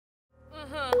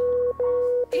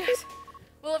Yes.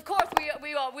 Well, of course,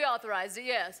 we authorized it,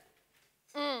 yes.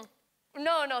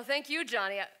 No, thank you,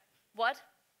 Johnny. What?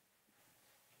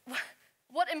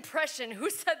 What impression? Who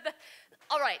said that?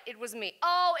 All right, it was me.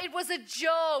 Oh, it was a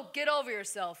joke. Get over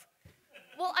yourself.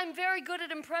 Well, I'm very good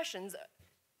at impressions.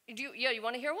 You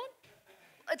want to hear one?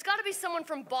 It's got to be someone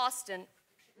from Boston.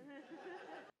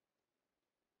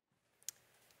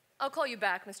 I'll call you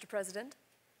back, Mr. President.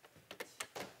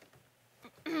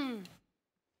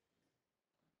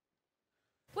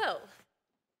 Well,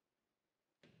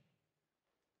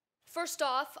 first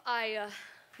off, I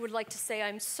would like to say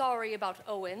I'm sorry about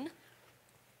Owen.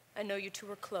 I know you two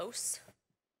were close.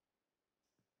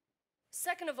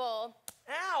 Second of all,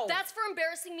 ow! That's for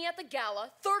embarrassing me at the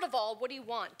gala. Third of all, what do you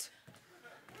want?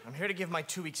 I'm here to give my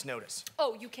 2 weeks' notice.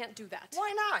 Oh, you can't do that.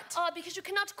 Why not? Because you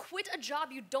cannot quit a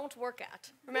job you don't work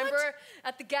at. Remember What?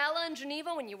 at the gala in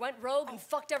Geneva when you went rogue and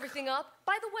fucked everything up?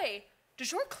 By the way,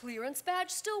 does your clearance badge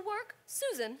still work?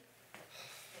 Susan?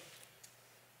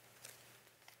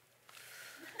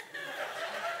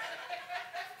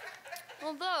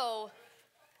 Although,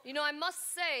 you know, I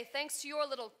must say, thanks to your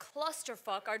little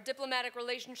clusterfuck, our diplomatic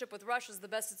relationship with Russia's the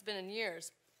best it's been in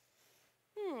years.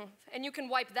 And you can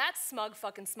wipe that smug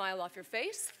fucking smile off your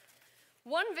face.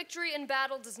 One victory in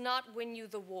battle does not win you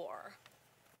the war.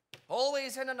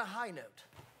 Always end on a high note,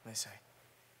 they say.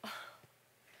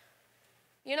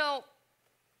 You know,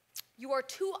 you are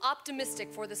too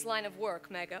optimistic for this line of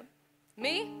work, Mega.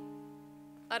 Me?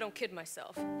 I don't kid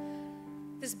myself.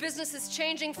 This business is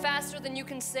changing faster than you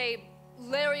can say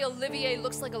Larry Olivier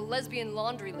looks like a lesbian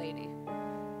laundry lady.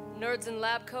 Nerds in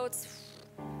lab coats,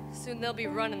 soon they'll be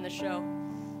running the show.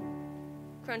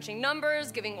 Crunching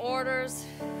numbers, giving orders,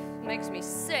 makes me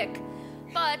sick.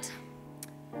 But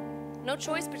no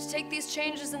choice but to take these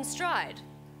changes in stride.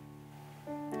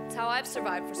 It's how I've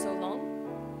survived for so long.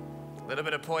 A little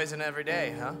bit of poison every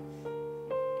day, huh?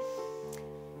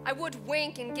 I would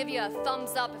wink and give you a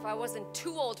thumbs up if I wasn't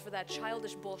too old for that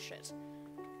childish bullshit.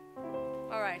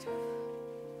 All right.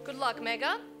 Good luck,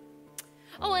 Mega.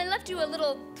 Oh, I left you a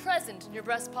little present in your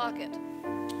breast pocket.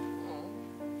 Oh,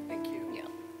 thank you. Yeah.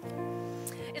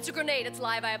 It's a grenade. It's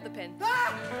live. I have the pin.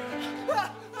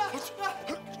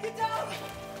 Get down!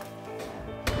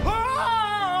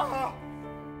 Ah!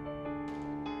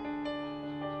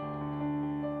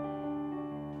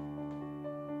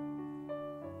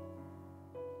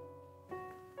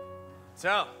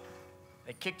 So,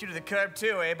 they kicked you to the curb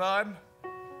too, eh, Barb?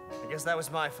 I guess that was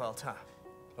my fault, huh?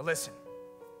 Well, listen,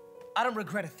 I don't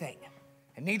regret a thing,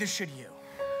 and neither should you.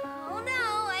 Oh, no,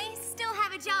 I still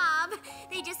have a job.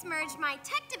 They just merged my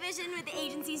tech division with the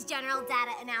agency's general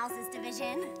data analysis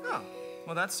division. Oh,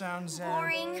 well, that sounds,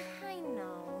 Boring, I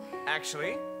know.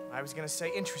 Actually, I was gonna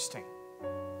say interesting.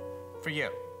 For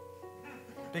you.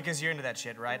 Because you're into that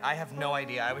shit, right? I have no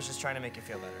idea. I was just trying to make you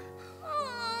feel better.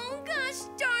 Oh, gosh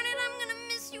darn it, I'm gonna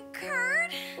miss you,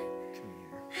 Curt.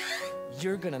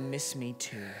 You're gonna miss me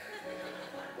too.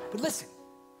 But listen,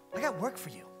 I got work for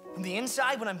you. From the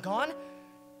inside, when I'm gone,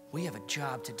 we have a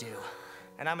job to do.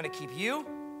 And I'm gonna keep you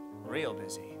real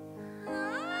busy.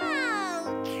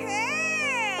 Oh,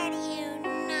 Curt, you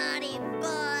naughty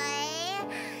boy.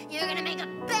 You're gonna make a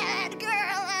bad girl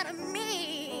out of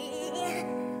me.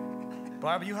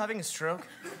 Barb, are you having a stroke?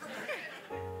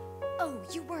 Oh,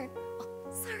 you weren't. Oh,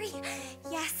 sorry.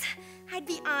 Yes, I'd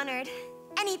be honored.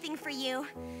 Anything for you.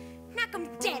 Knock 'em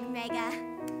dead, Mega.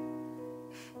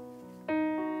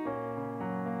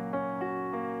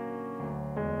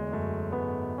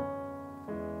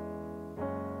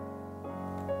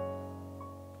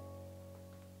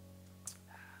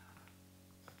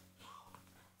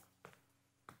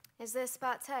 Is this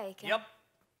spot taken? Yep.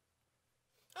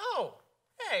 Oh,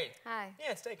 hey. Hi.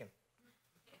 Yeah, it's taken.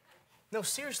 No,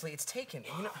 seriously, it's taken.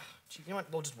 You know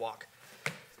what? We'll just walk.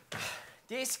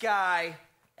 This guy,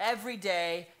 every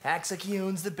day, acts like he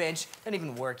owns the bench, doesn't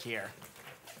even work here.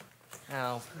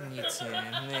 Oh, you too.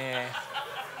 Nah.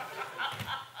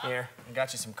 Here, I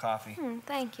got you some coffee.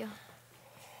 Thank you.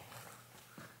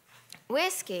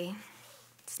 Whiskey.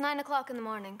 It's 9 o'clock in the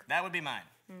morning. That would be mine.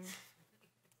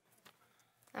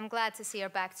 I'm glad to see you're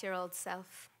back to your old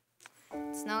self.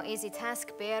 It's no easy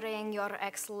task burying your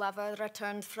ex-lover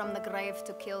returned from the grave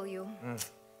to kill you.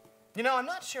 You know, I'm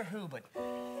not sure who, but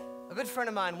a good friend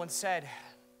of mine once said,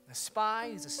 a spy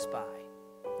is a spy.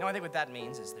 Now, I think what that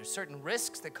means is there's certain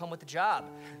risks that come with the job.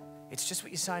 It's just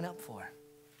what you sign up for.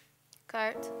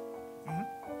 Curt.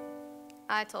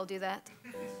 I told you that.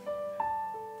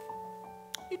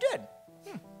 You did.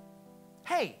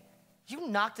 Hey, you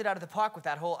knocked it out of the park with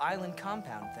that whole island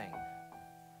compound thing.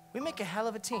 We make a hell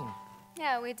of a team.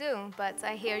 Yeah, we do, but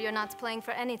I hear you're not playing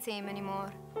for any team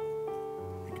anymore.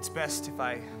 I think it's best if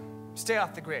I stay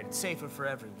off the grid. It's safer for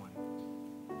everyone.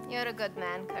 You're a good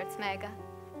man, Curt Mega.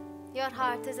 Your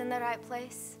heart is in the right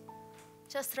place.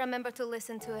 Just remember to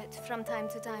listen to it from time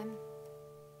to time.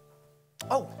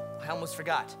 Oh, I almost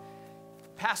forgot.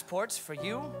 Passports for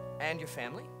you and your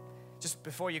family. Just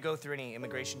before you go through any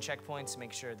immigration checkpoints,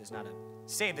 make sure there's not a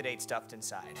save-the-date stuffed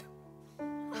inside.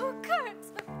 Oh, Curt!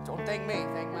 Don't thank me,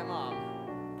 thank my mom.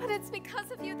 But it's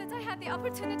because of you that I had the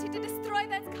opportunity to destroy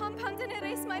that compound and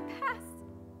erase my past.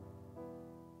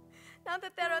 Now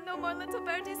that there are no more little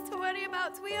birdies to worry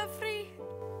about, we are free.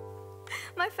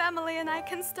 My family and I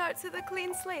can start with a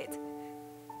clean slate.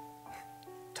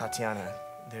 Tatiana,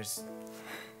 there's...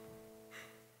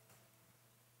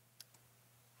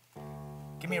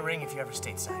 Give me a ring if you're ever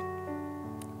stateside.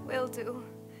 Will do.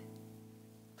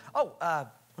 Oh,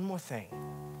 one more thing.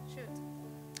 Shoot.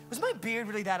 Was my beard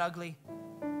really that ugly?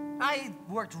 I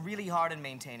worked really hard in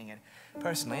maintaining it.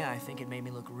 Personally, I think it made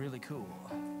me look really cool.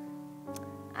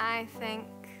 I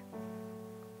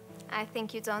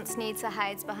think you don't need to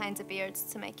hide behind a beard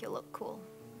to make you look cool.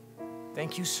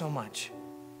 Thank you so much.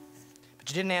 But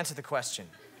you didn't answer the question.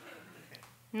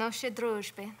 Nasze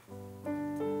drużby.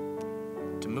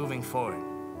 To moving forward.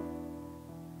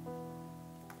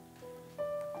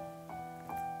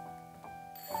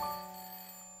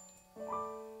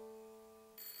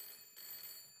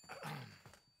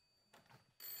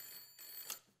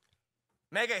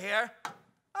 Mega here.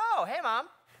 Oh, hey, Mom.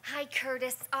 Hi,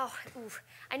 Curtis. Oh,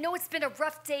 I know it's been a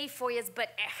rough day for you, but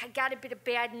I got a bit of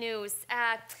bad news.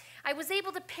 I was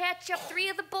able to patch up 3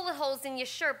 of the bullet holes in your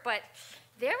shirt, but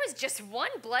there was just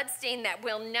one bloodstain that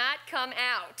will not come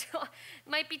out.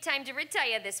 Might be time to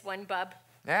retire this one, bub.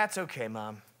 That's okay,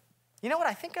 Mom. You know what?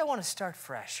 I think I want to start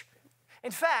fresh.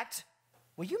 In fact,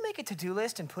 will you make a to-do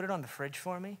list and put it on the fridge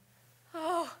for me?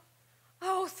 Oh,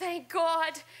 thank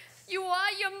God. You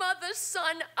are your mother's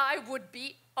son. I would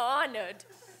be honored.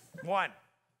 1,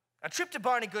 a trip to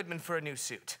Barney Goodman for a new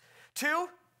suit. 2,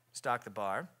 stock the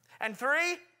bar. And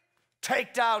 3,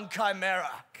 take down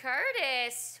Chimera.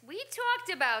 Curtis, we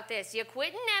talked about this. You're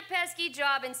quitting that pesky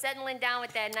job and settling down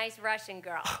with that nice Russian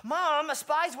girl. Mom, a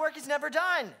spy's work is never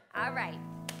done. All right.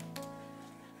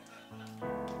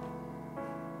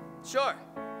 Sure.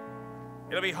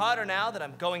 It'll be harder now that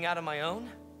I'm going out on my own.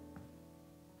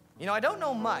 You know, I don't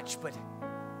know much, but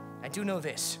I do know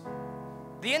this.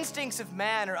 The instincts of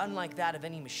man are unlike that of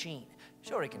any machine.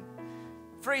 Sure, he can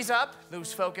freeze up,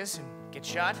 lose focus, and get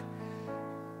shot.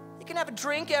 He can have a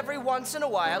drink every once in a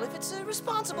while if it's a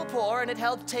responsible pour and it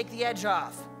helps take the edge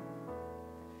off.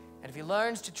 And if he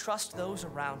learns to trust those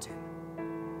around him,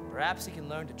 perhaps he can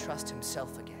learn to trust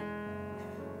himself again.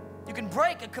 You can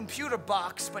break a computer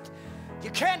box, but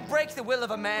you can't break the will of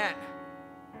a man.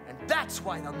 And that's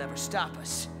why they'll never stop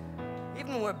us.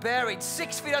 Even when we're buried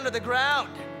 6 feet under the ground.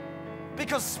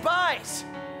 Because spies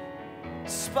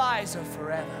are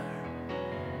forever.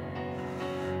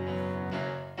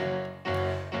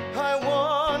 I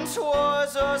once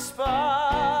was a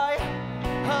spy.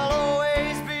 I'll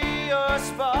always be a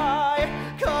spy.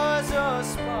 'Cause a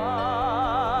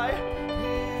spy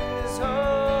is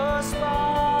a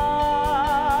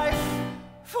spy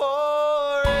forever.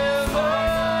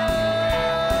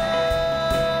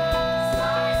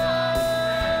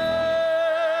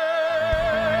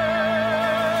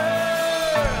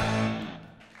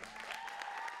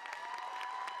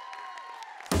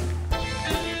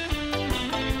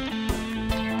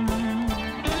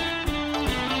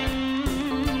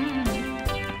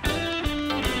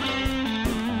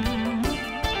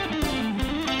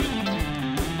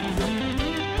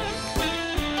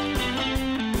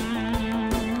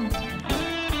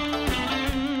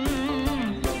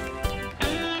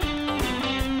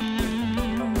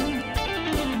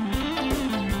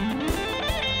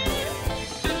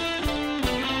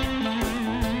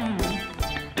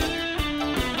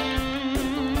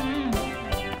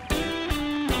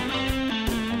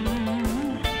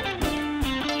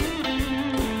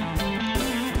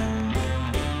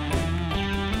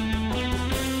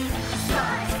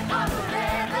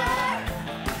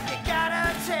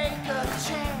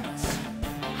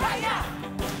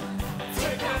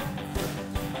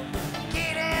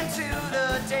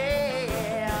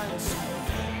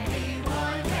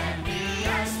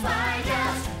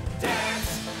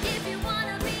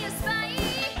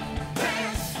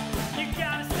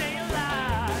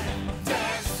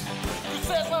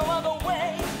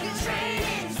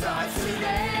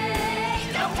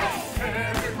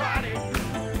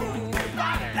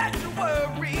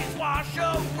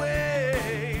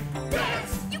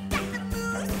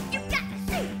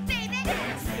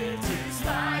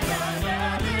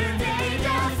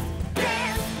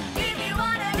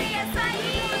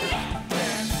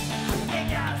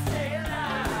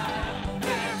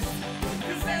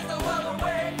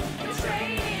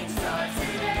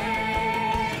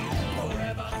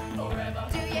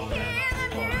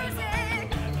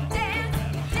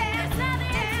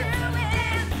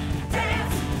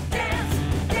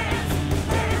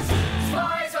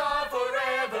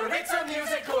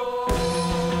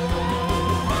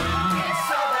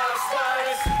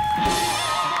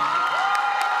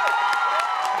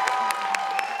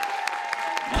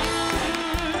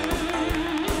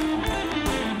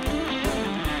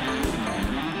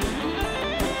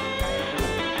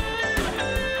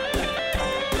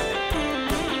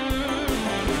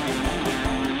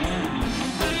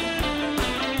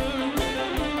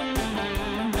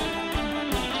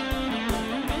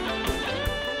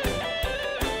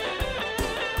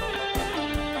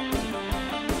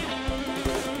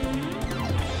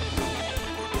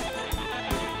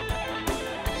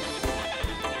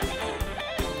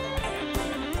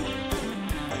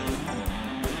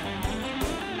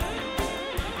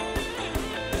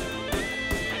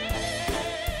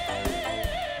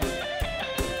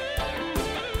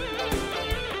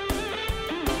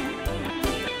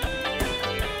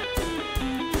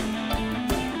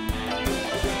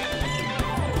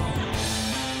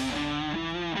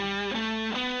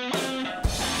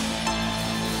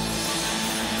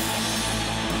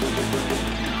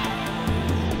 Bye.